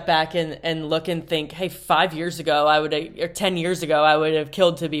step back and look and think, hey, 5 years ago or 10 years ago, I would have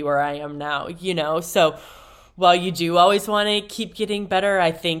killed to be where I am now, So while you do always want to keep getting better,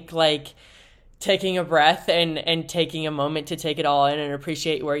 I think taking a breath and taking a moment to take it all in and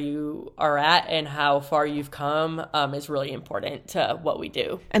appreciate where you are at and how far you've come is really important to what we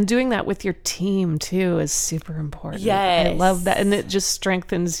do. And doing that with your team too is super important. Yes. I love that. And it just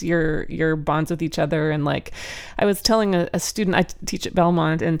strengthens your bonds with each other. And I was telling a student, I teach at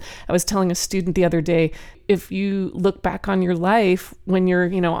Belmont, and I was telling a student the other day, if you look back on your life when you're,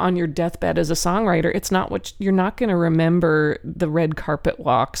 on your deathbed as a songwriter, you're not going to remember the red carpet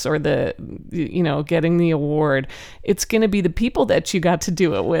walks or the, getting the award. It's going to be the people that you got to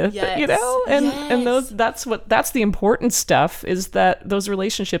do it with, and that's the important stuff, is that those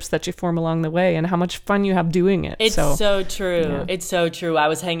relationships that you form along the way and how much fun you have doing it. It's so true. Yeah. It's so true. I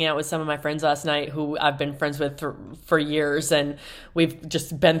was hanging out with some of my friends last night who I've been friends with for years, and we've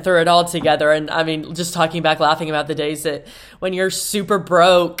just been through it all together. And I mean, just talking back, laughing about the days that when you're super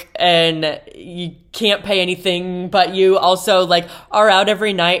broke and you can't pay anything, but you also are out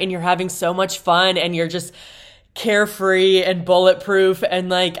every night and you're having so much fun and you're just carefree and bulletproof,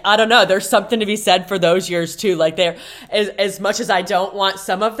 and I don't know, there's something to be said for those years too. There, as much as I don't want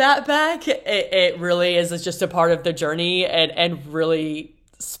some of that back, it really is just a part of the journey and really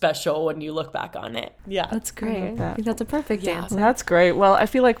special when you look back on it. Yeah, that's great. I think that's a perfect answer. Well, that's great. Well, I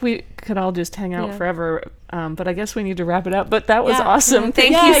feel like we could all just hang out forever, but I guess we need to wrap it up. But that was awesome.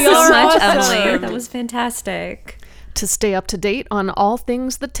 Thank you so much, Emily. That was fantastic. To stay up to date on all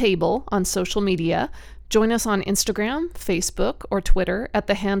things The Table on social media, join us on Instagram, Facebook, or Twitter at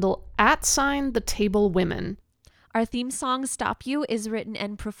the handle @TheTableWomen. Our theme song, Stop You, is written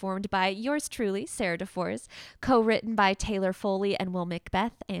and performed by yours truly, Sarah DeForest, co-written by Taylor Foley and Will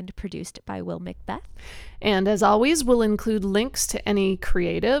Macbeth, and produced by Will Macbeth. And as always, we'll include links to any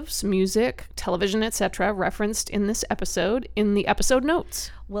creatives, music, television, etc. referenced in this episode in the episode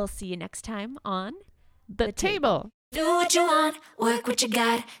notes. We'll see you next time on The Table. Do what you want, work what you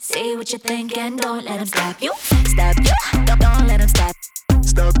got, say what you think, and don't let them stop you. Stop you.